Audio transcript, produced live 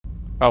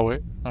Oh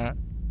wait, alright.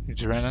 You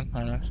just ran in?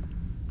 Alright.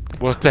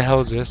 What the hell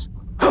is this?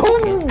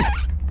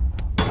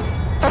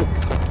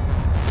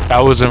 That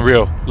wasn't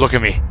real. Look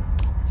at me.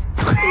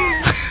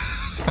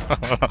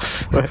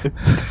 What?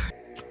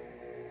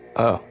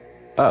 Oh.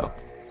 Oh.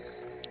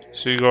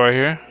 So you go right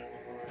here.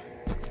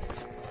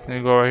 Then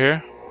you go right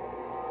here.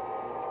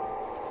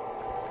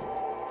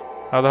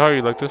 How the hell are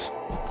you like this?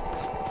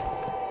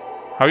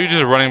 How are you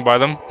just running by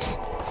them?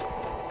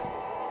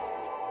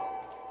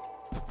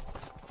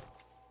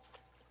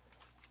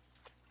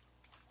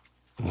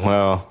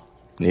 Well,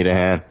 need a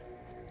hand.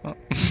 Oh.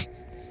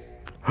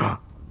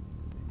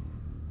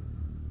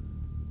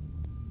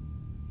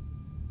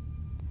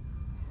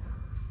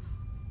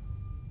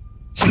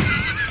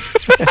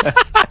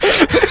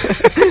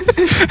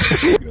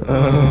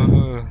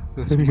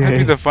 This might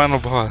be the final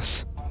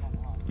boss.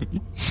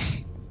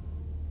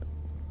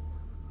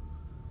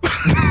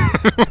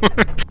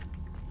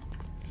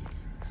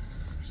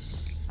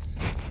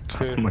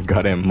 Oh my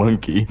goddamn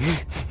monkey.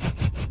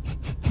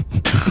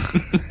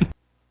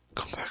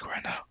 Come back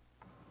right now.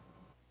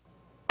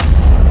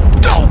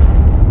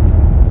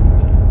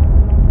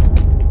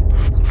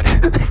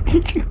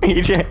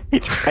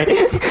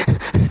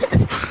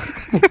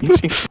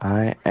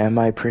 Am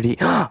I pretty?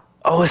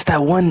 Oh, it's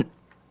that one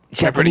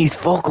Japanese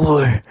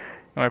folklore. Am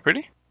I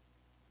pretty?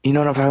 You know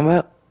what I'm talking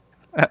about?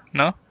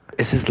 No?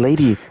 It's this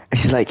lady, and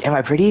she's like, "Am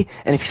I pretty?"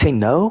 And if you say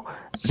no,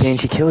 then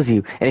she kills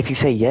you. And if you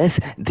say yes,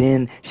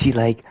 then she's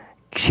like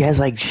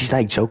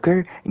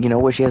Joker, you know,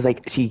 where she has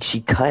like she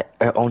cut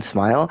her own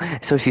smile.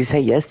 So if you say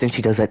yes, then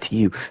she does that to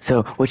you.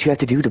 So what you have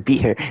to do to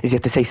beat her is you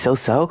have to say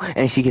so,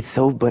 and she gets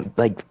so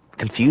like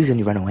confused and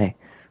you run away.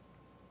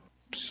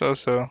 So.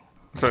 So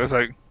it's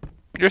like,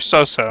 you're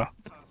so.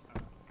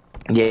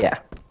 Yeah.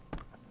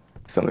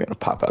 So I'm gonna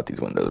pop out these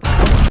windows.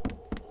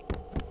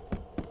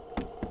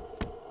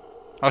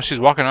 Oh, she's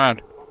walking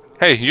around.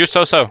 Hey, you're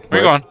so.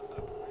 Where you going?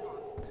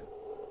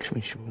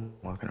 She's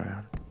walking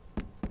around.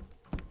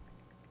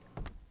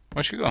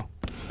 Where'd she go?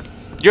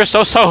 You're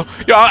so.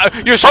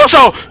 You're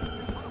so.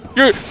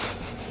 You're.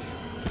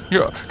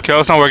 Okay,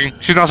 it's not working.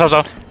 She's not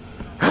so.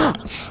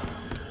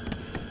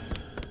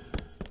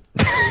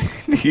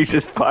 You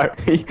just fart.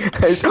 Why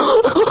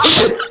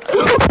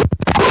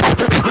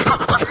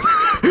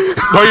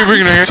are you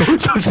bringing her here?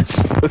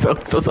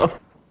 So.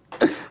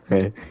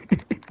 Hey.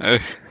 Hey.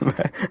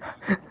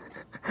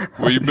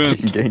 Where you been?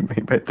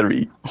 Gangbanged by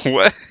 3.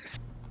 What?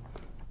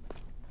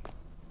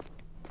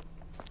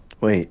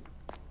 Wait.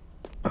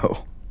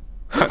 Oh.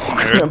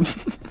 Nerd.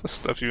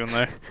 Stuff you in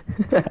there.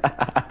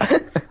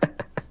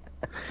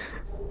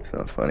 It's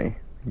not funny.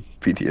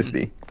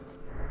 PTSD.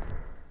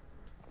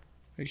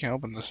 You can't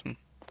open this one.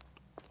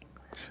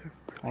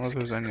 I wonder if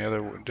there's any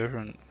other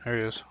different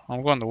areas.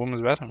 I'm going to the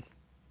women's bathroom.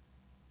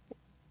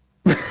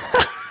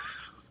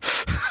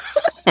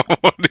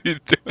 What are you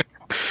doing?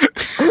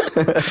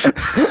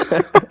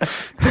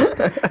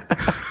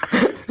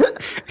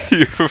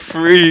 You're a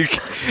freak.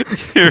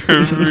 You're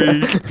a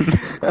freak.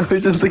 I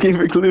was just looking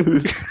for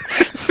clues.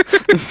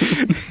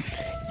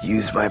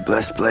 Use my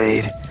blessed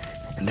blade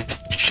and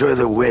destroy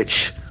the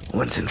witch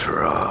once and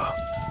for all.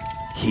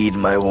 Heed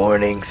my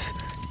warnings.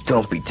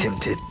 Don't be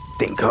tempted.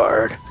 Think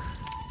hard.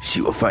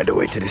 She will find a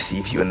way to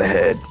deceive you in the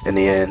head in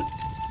the end.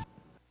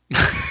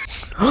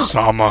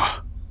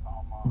 Sama.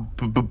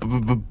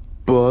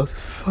 Boss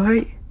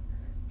fight?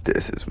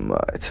 This is my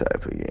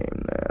type of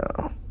game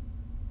now.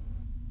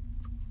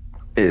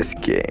 It's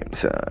game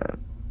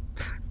time.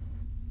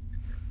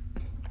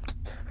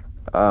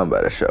 I'm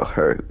about to show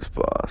her who's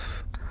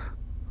boss.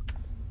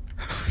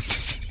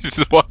 You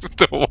just walked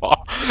into a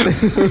wall.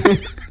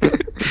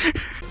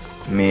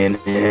 Me and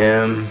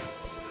him,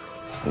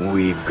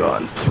 we've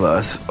gone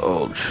plus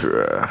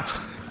ultra.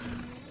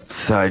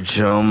 Side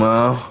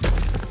Jomo,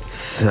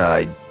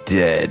 side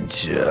dead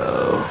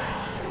Joe.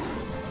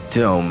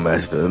 Don't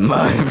mess with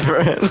my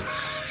friend.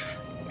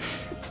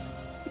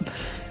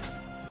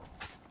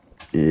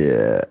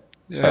 Yeah.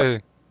 Yeah.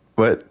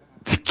 What?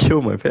 To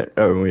kill my parents?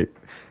 Oh wait.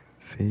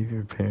 Save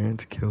your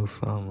parents, kill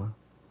Sama.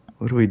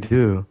 What do we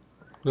do?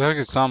 Who the heck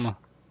is Sama?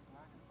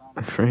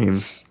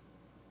 Frames.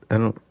 I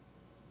don't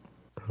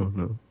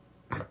know.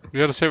 You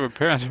gotta save her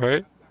parents,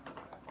 right?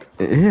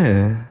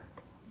 Yeah.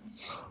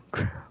 Oh,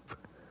 crap.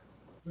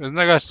 Isn't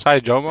that guy Sai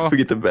Jomo?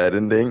 Forget the bad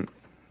ending.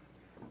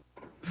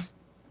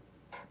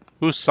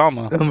 Who's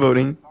Sama? I'm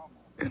voting.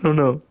 I don't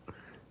know.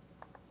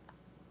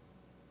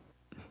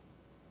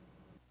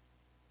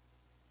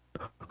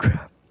 Oh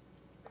crap.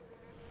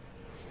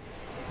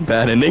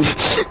 Bad ending.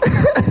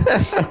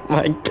 Oh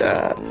my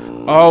god.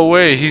 Oh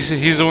wait, he's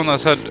the one that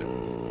said,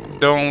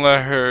 "Don't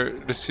let her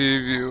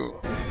deceive you."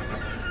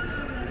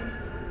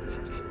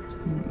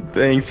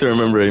 Thanks for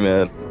remembering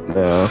that.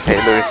 No.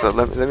 Hey Louis, so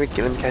let me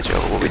catch you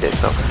up with what we did.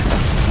 So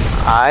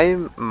I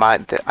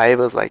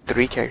was like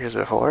 3 characters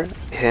before.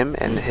 Him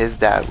and his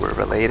dad were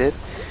related,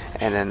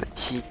 and then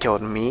he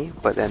killed me,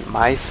 but then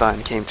my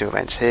son came to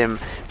avenge him,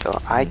 so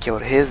I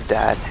killed his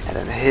dad, and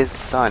then his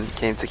son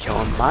came to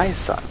kill my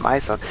son,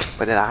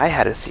 but then I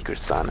had a secret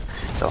son,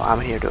 so I'm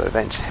here to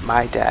avenge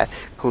my dad,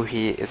 who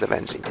he is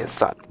avenging his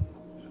son.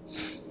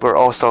 We're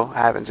also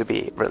happen to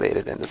be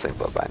related in the same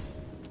bloodline.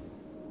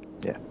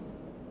 Yeah.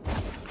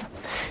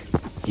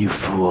 You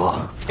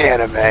fool.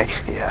 Anime,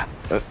 yeah.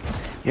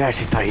 You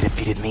actually thought you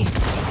defeated me.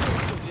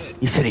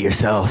 You said it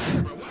yourself.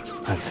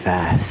 I'm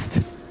fast.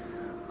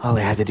 All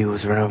I had to do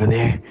was run over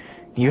there.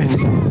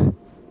 You.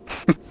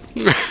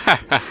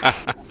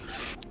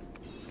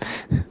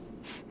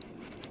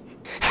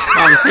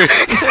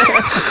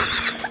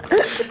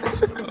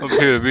 I'm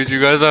here to beat you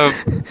guys up.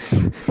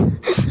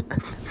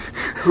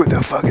 Who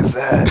the fuck is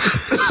that?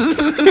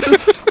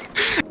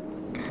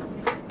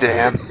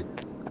 Damn.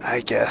 I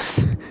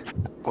guess.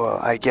 Well,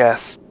 I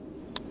guess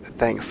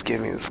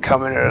Thanksgiving is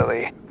coming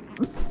early.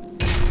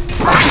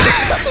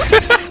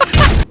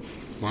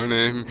 My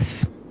name.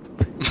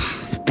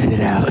 Spit it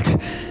out.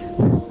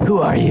 Who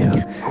are you?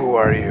 Who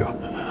are you?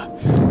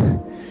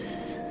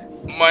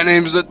 My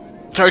name's the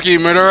turkey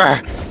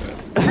murderer.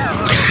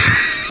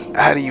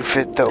 How do you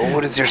fit though?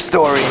 What is your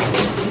story?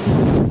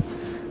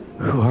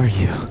 Who are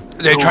you?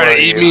 They Who tried are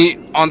to eat you?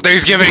 me on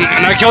Thanksgiving,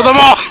 and I killed them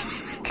all.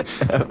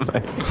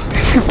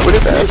 What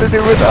did that have to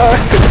do with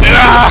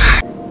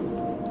us?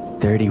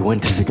 30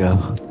 winters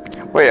ago.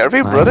 Wait, are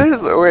we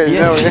brothers? Or wait,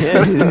 no.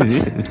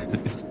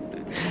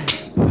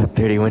 About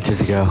 30 winters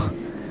ago,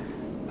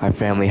 our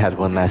family had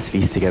one last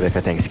feast together for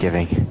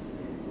Thanksgiving.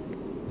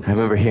 I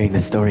remember hearing the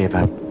story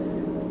about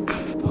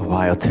a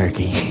wild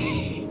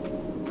turkey.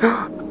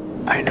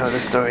 I know the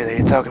story that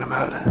you're talking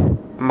about.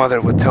 Mother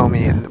would tell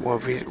me while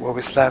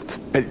we slept.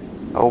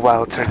 A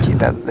wild turkey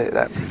that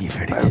So you've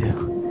heard it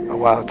too. a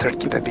wild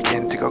turkey that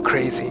began to go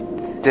crazy.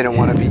 Didn't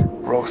want to be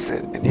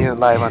roasted and eaten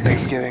alive on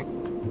Thanksgiving.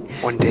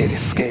 One day it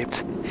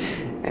escaped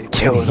and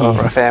killed all of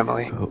our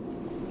family.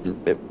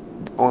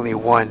 Only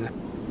one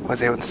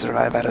was able to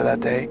survive out of that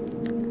day.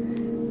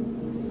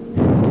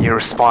 You're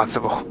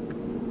responsible.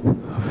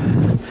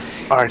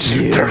 Aren't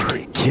you,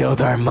 turkey?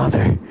 Killed our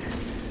mother.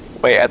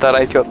 Wait, I thought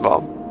I killed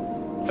mom.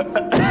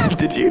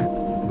 Did you?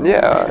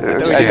 Yeah, I I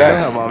know how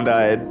died. mom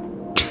died.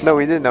 No,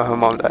 we didn't know her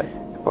mom died.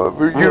 Well,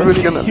 you're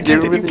really gonna. You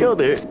just said you killed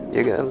her.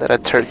 You're gonna let a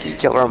turkey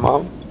kill her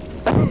mom?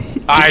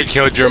 I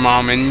killed your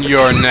mom, and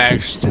you're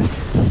next.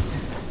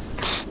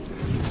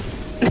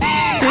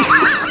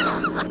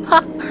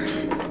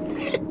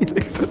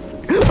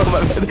 Oh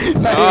my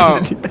bad. Oh.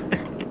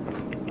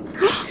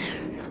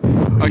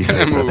 What I do you say,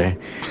 can't move. brother?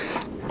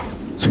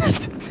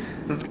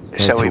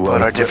 Shall we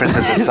put our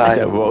differences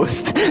aside?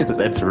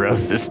 Let's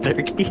roast this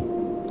turkey.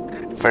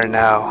 For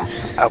now,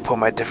 I'll put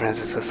my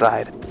differences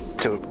aside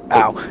to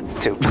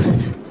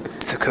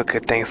cook a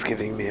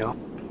Thanksgiving meal.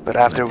 But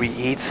after we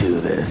eat, Do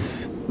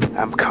this.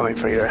 I'm coming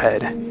for your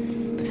head.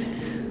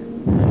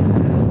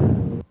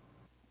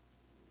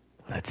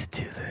 Let's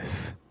do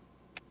this.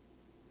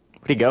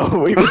 Where'd he go?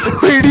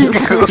 Where'd he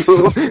go?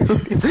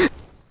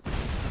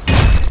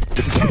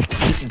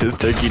 This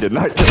turkey did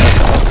not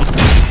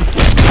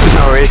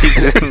No, he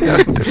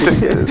didn't.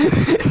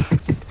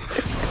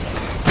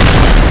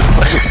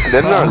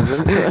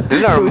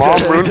 Didn't our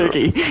mom rule?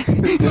 turkey?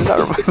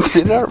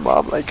 Didn't our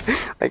mom like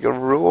a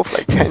rule of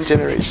like 10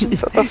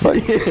 generations? What the fuck?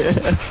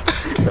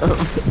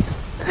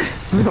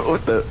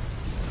 What the?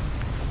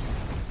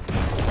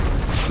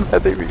 I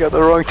think we got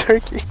the wrong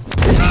turkey.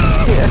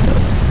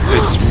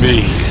 It's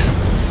me.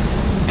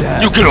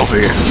 You get over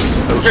here.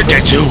 Look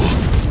at you.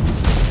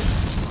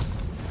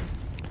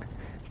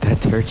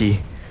 That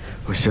turkey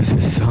was just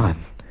his son.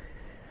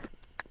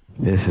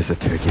 This is a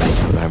turkey that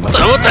killed our mother.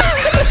 What the?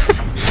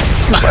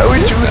 Why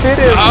would you hit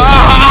him?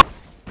 Ah!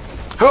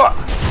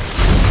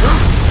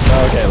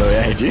 Okay, Louis, I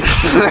hate you. I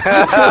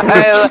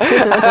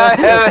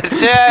have a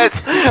chance.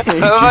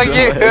 Fuck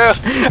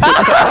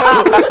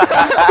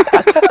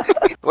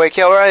you. Wait,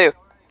 Kel, where are you?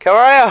 Kel,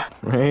 where are you?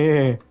 Right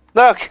here.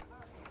 Look.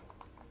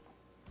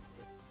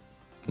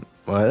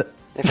 What?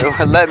 If it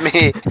would let me,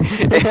 if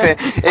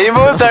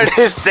emotes are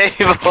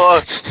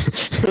disabled.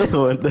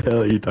 What the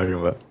hell are you talking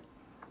about?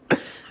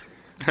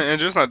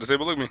 Andrew's not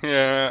disabled. Look at me.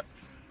 Yeah.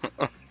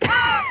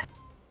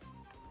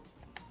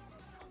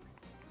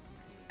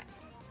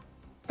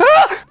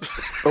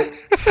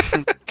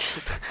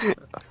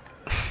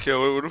 Okay,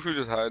 wait, what if we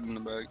just hide in the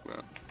back,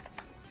 man?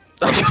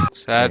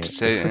 Sad to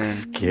say. This looks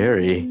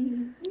scary.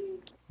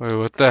 Wait,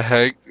 what the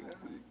heck?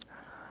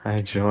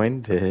 I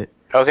joined it.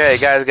 Okay,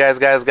 guys,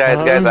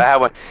 I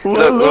have one.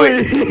 Look,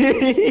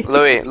 Louis.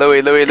 Louis,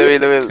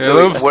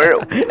 Caleb? where,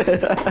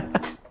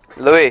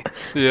 Louis,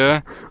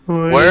 Yeah.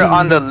 where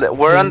on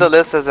the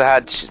list does it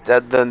had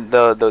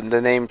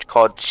the name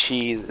called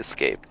Cheese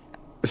Escape?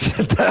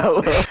 Shut the hell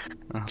up.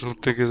 I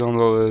don't think it's on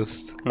the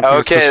list. I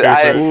don't think it's Okay, for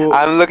scary fair.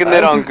 I'm looking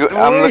it on.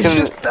 I'm Wait,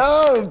 looking. shut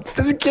up!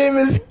 This game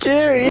is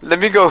scary. Let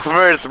me go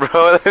first,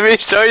 bro. Let me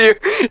show you.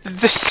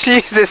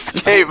 She's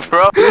escape,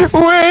 bro. Wait,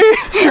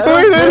 I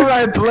don't wait, feel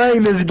like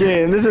playing this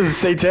game. This is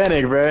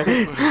satanic, bro.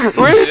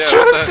 wait,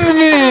 trust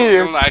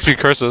Don't me. actually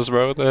curse us,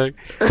 bro. What the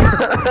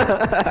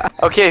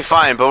heck? Okay,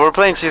 fine, but we're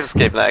playing She's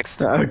Escape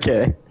next.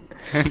 Okay.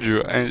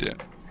 Andrew.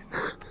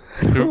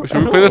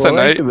 Should we play this at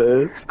night?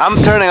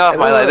 I'm turning off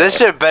my light. This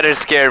shit better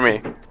scare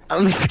me.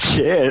 I'm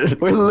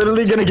scared. We're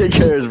literally gonna get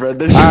cursed, bro.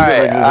 This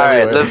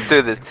Alright, let's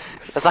do this.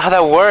 That's not how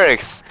that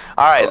works.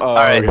 Alright, Oh,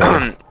 alright.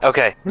 okay.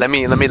 Okay, let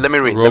me read.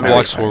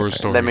 Roblox horror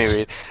stories. Let me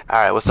read.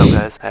 Alright, what's up,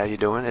 guys? How you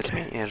doing? It's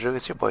me, Andrew.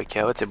 It's your boy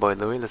Kel. It's your boy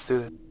Louie. Let's do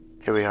this.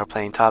 Here we are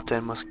playing top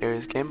 10 most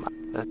scariest game.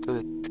 Let's do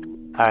this.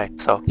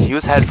 Alright, so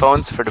use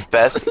headphones for the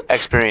best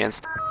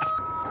experience.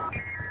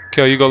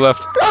 Kill, you go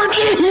left.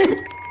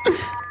 Okay.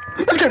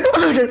 I'm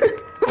scared.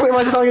 Wait,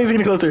 my song is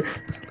getting closer.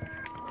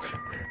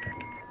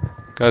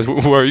 Guys,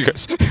 where are you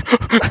guys?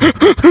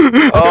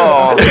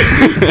 Oh.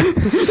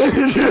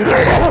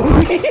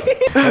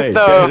 Hey,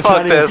 No, it's fuck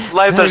not this. even-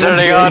 Lights are it's not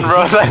turning even on,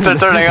 bro. scary. Lights are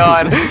turning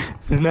on.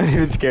 It's not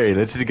even scary.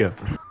 Let's just go.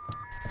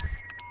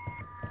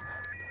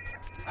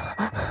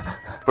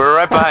 We're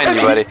right behind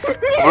you, buddy.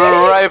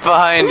 We're right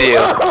behind you.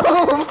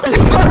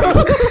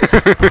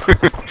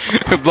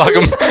 Block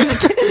him.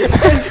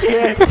 I'm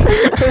scared.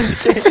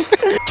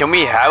 Can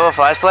we have a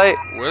flashlight?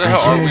 Where the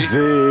hell are we?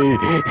 See.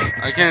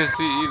 I can't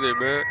see either,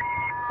 man.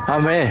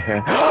 I'm in.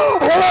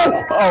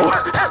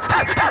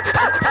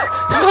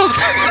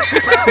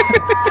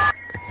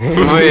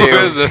 Wait.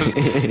 What is this?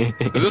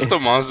 Is this the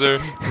monster?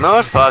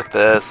 No, fuck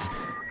this.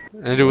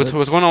 Andrew, what's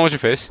going on with your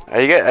face? Are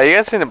you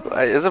guys seeing the?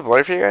 Is it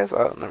blurry for you guys?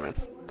 Oh, never mind.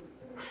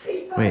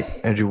 Wait,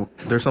 Andrew,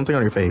 there's something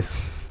on your face.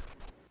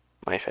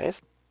 My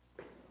face?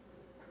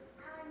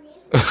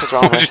 What's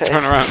wrong with my Just face?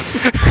 turn around.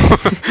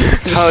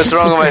 What's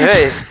wrong with my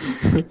face?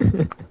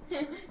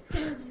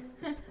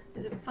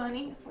 Is it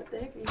funny? What the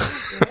heck are you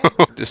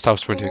doing? Just stop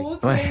sprinting.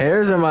 My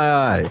hair's in my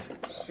eyes.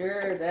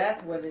 Sure,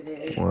 that's what it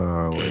is. Where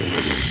are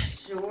we?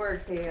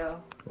 Sure,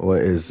 Kale.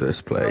 What is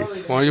this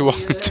place? Why are you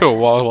walking to a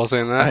wall while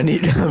saying that?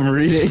 I'm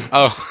reading.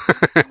 Oh.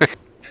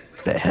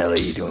 The hell are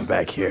you doing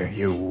back here?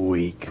 You're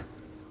weak.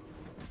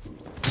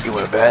 You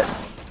wanna bet?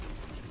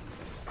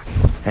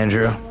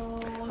 Andrew,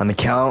 on the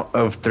count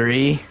of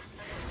 3,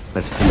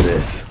 let's do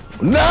this.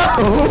 No!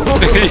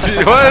 What is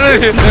it?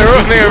 They're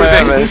ruining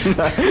everything.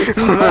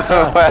 What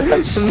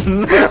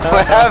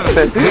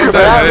happened?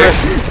 What happened?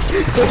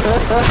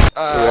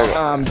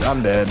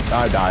 I'm dead.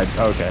 I died.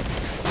 Okay.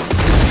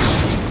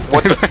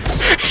 What the?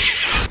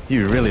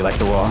 You really like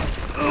the wall.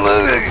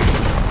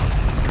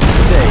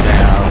 Stay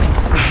down.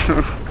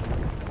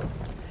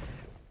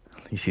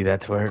 You see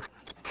that twerk?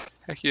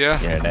 Heck yeah.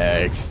 You're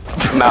next.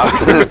 No.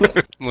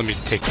 Let me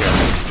take care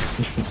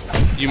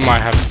of it. You might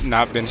have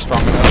not been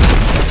strong enough.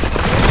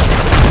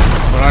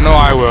 But I know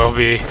I will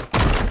be.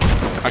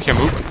 I can't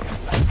move.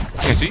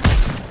 I can't see.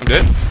 I'm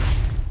dead.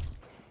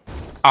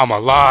 I'm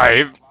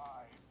alive.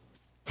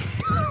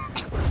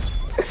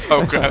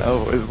 Oh god.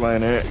 Oh, it's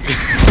liner.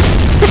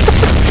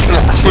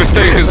 What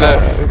the heck is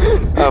that?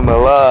 I'm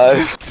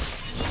alive.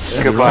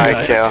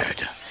 Goodbye, Kel.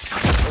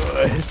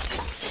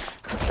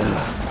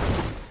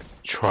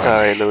 Try.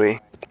 Sorry, Louis.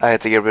 I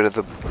had to get rid of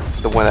the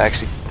one that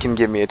actually can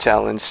give me a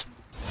challenge.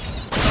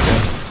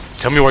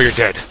 Tell me why you're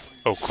dead.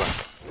 Oh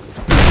crap.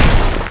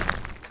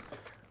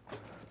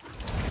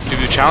 Give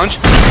you a challenge?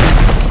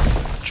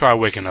 Try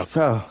waking up.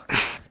 So,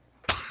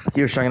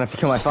 you were strong enough to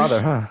kill my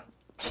father, huh?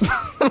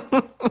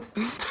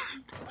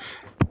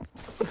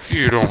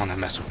 You don't want to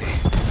mess with me.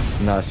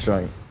 Not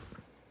strong.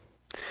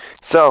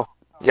 So,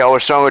 y'all were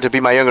stronger to be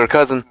my younger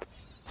cousin.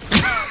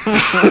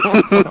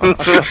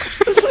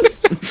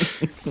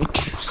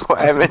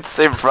 I meant to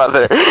say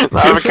brother,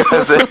 not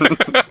cousin.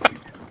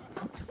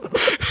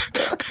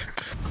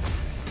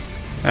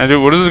 And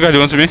dude, what is this guy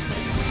doing to me?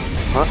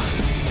 Huh?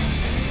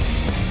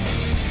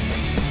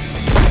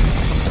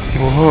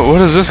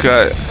 What is this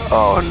guy?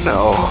 Oh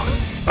no.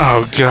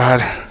 Oh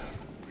god.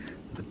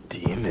 The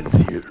demons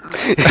here.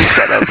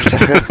 Shut up.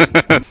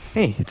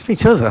 Hey, it's me,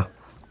 Chozo.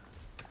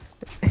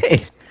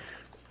 Hey.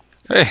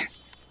 Hey,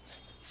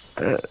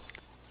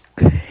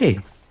 Hey.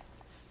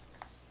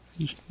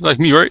 you like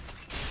me, right?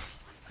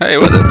 Hey,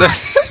 what the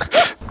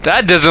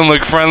that doesn't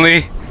look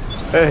friendly.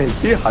 Hey,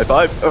 yeah, high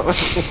five.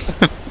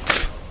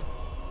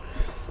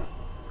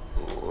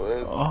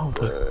 Oh,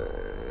 but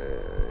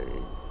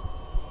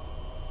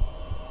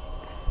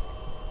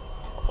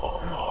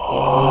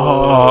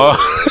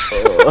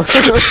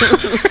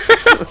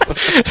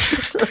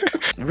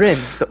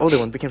Rin, the older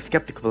one, became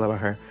skeptical about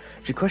her.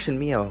 She questioned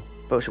Mio,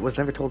 but she was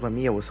never told why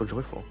Mio was so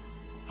joyful.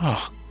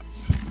 oh.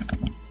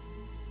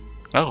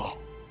 Oh.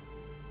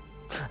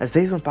 As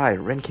days went by,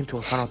 Rin came to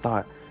a final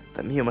thought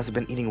that Mio must have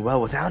been eating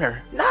well without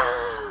her.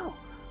 No!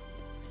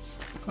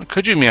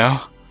 Could you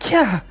meow?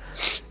 Yeah!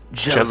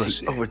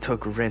 Jealousy Jealousy.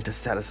 overtook Rin to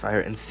satisfy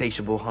her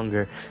insatiable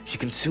hunger. She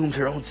consumed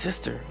her own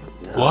sister.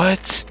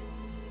 What?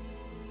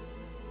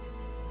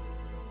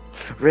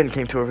 Rin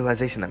came to a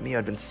realization that Mia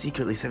had been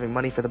secretly saving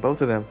money for the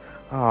both of them.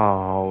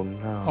 Oh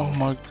no. Oh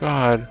my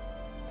god.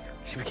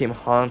 She became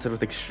haunted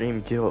with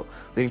extreme guilt,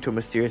 leading to a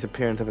mysterious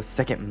appearance of a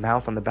second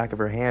mouth on the back of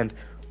her hand.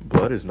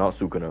 But it's not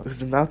Sukuna. It was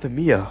the mouth of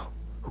Mia,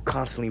 who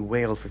constantly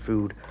wailed for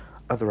food.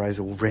 Otherwise,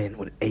 Rin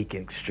would ache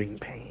in extreme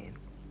pain.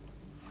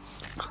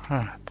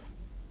 Crap.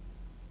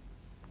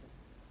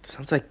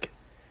 Sounds like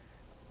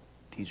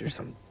these are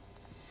some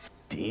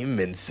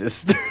demon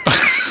sisters.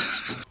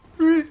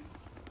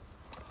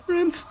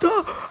 Rin,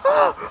 stop!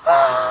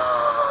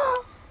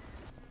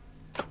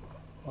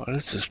 What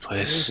is this What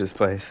is place? this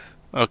place?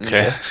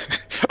 Okay.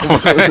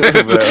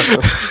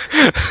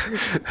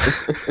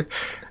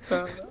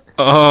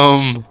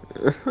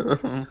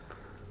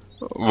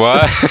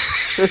 What?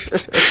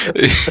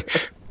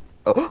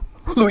 Oh,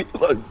 Louis,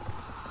 look.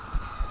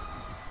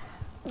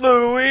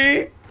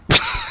 Louis.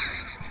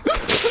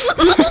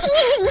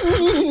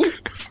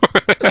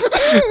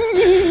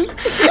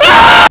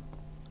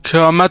 Okay,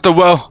 I'm at the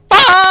well.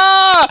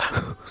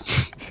 Ah!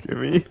 Excuse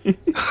me.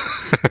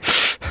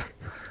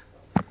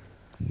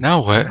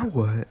 Now what? Now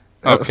what?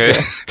 Okay.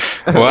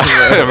 What,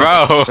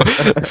 bro?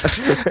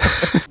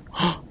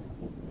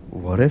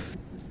 What if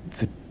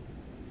the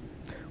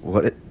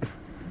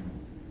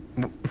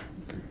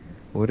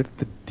what if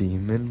the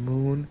demon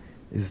moon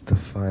is the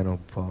final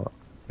boss?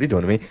 What are you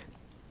doing to me?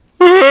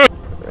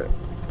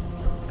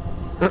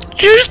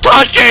 She's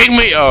touching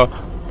me! Oh.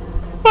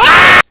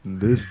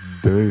 This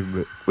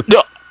demon.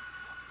 No.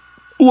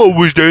 What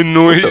was that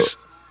noise?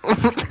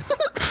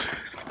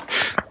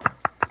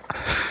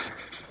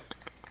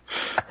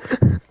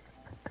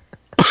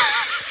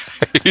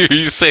 Are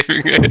you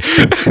saving it?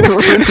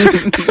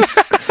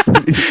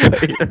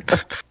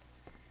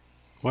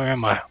 Where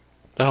am I?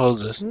 The hell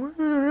is this?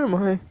 Where am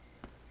I?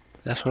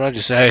 That's what I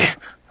just say.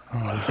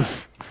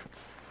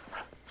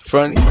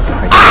 Front.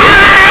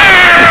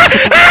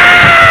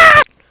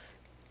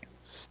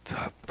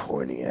 Stop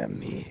pointing at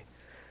me.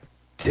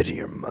 Didn't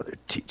your mother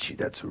teach you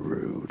that's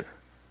rude?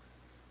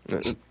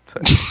 Sorry.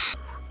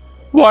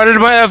 Why did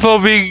my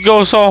FOV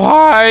go so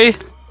high?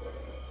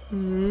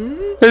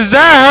 Is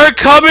that her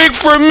coming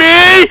for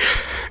me?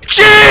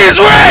 Jeez,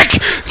 Rick!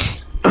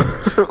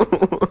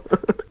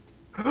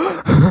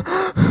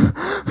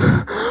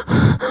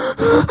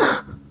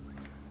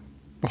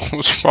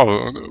 What's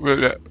wrong with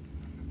that?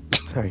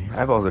 Sorry,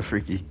 eyeballs are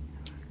freaky.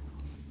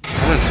 I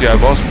didn't see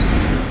eyeballs.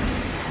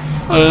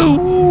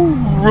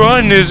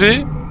 Run, is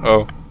it?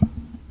 Oh.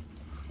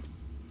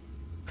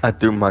 I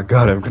threw my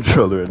goddamn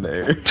controller in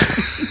there.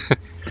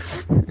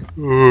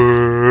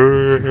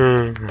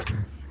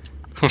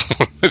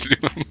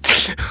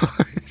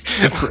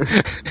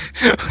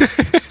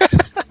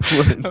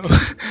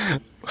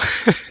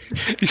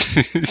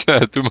 You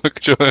said too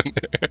much in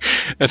there,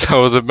 and I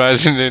was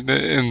imagining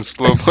it in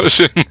slow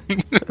motion.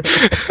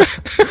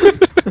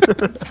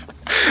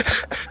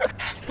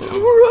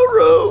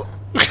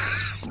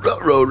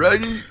 Ruh-roh,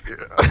 ready?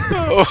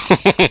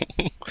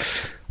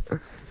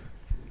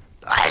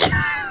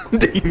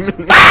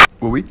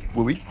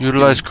 Woo-wee.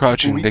 Utilize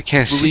crouching. They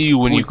can't see you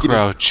when you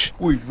crouch.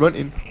 Woo-wee,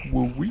 running.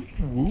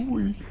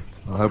 Woo-wee.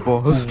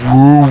 Eyeballs.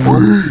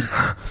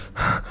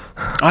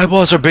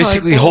 Eyeballs are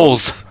basically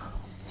holes.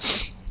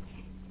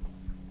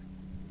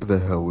 The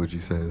hell would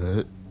you say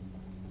that?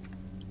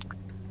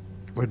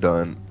 We're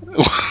done.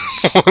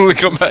 We'll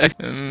come back.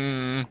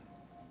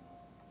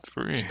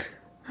 Free.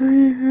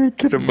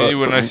 Get him Me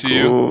when I see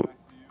you.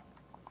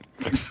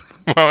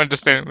 Well, I'm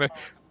just standing there.